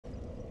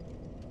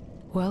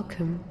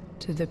Welcome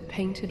to the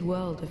painted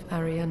world of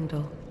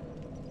Ariandel.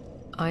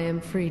 I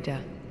am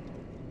Frida.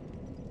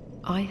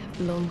 I have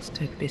long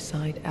stood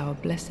beside our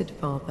blessed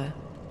Father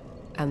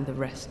and the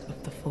rest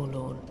of the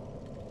forlorn.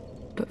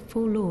 But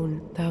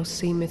forlorn thou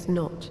seemest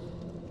not.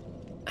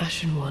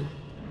 Ashen One,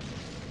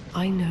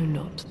 I know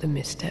not the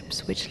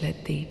missteps which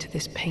led thee to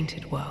this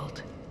painted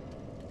world.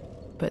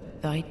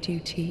 But thy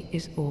duty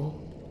is all,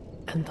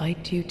 and thy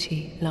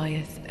duty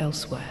lieth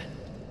elsewhere.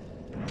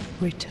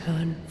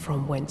 Return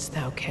from whence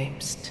thou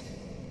camest.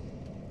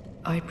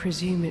 I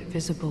presume it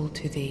visible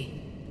to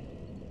thee,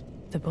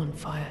 the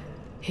bonfire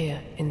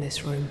here in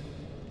this room.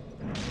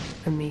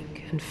 A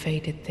meek and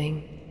faded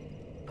thing,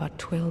 but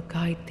 'twill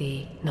guide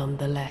thee none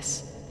the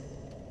less.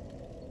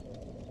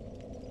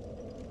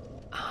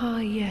 Ah,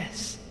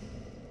 yes,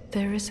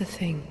 there is a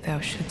thing thou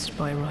shouldst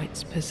by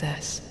rights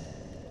possess.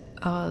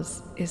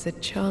 Ours is a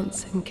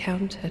chance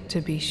encounter,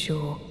 to be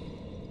sure,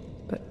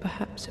 but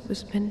perhaps it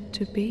was meant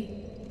to be.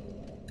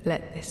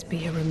 Let this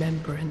be a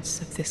remembrance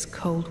of this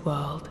cold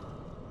world,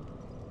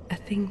 a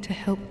thing to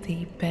help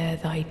thee bear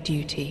thy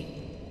duty.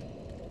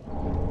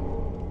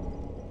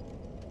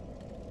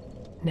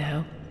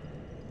 Now,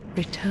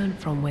 return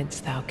from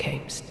whence thou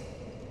camest.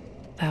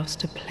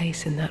 Thou'st a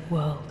place in that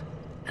world,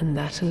 and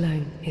that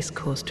alone is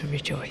cause to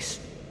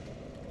rejoice.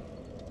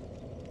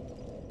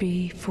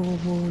 Be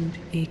forewarned,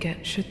 Eager,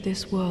 should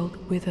this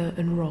world wither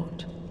and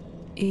rot,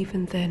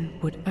 even then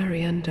would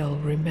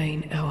Ariandel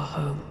remain our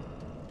home.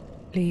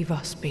 Leave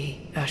us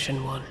be,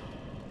 Ashen One.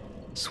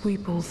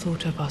 Sweep all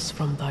thought of us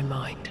from thy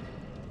mind,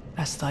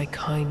 as thy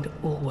kind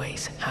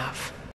always have.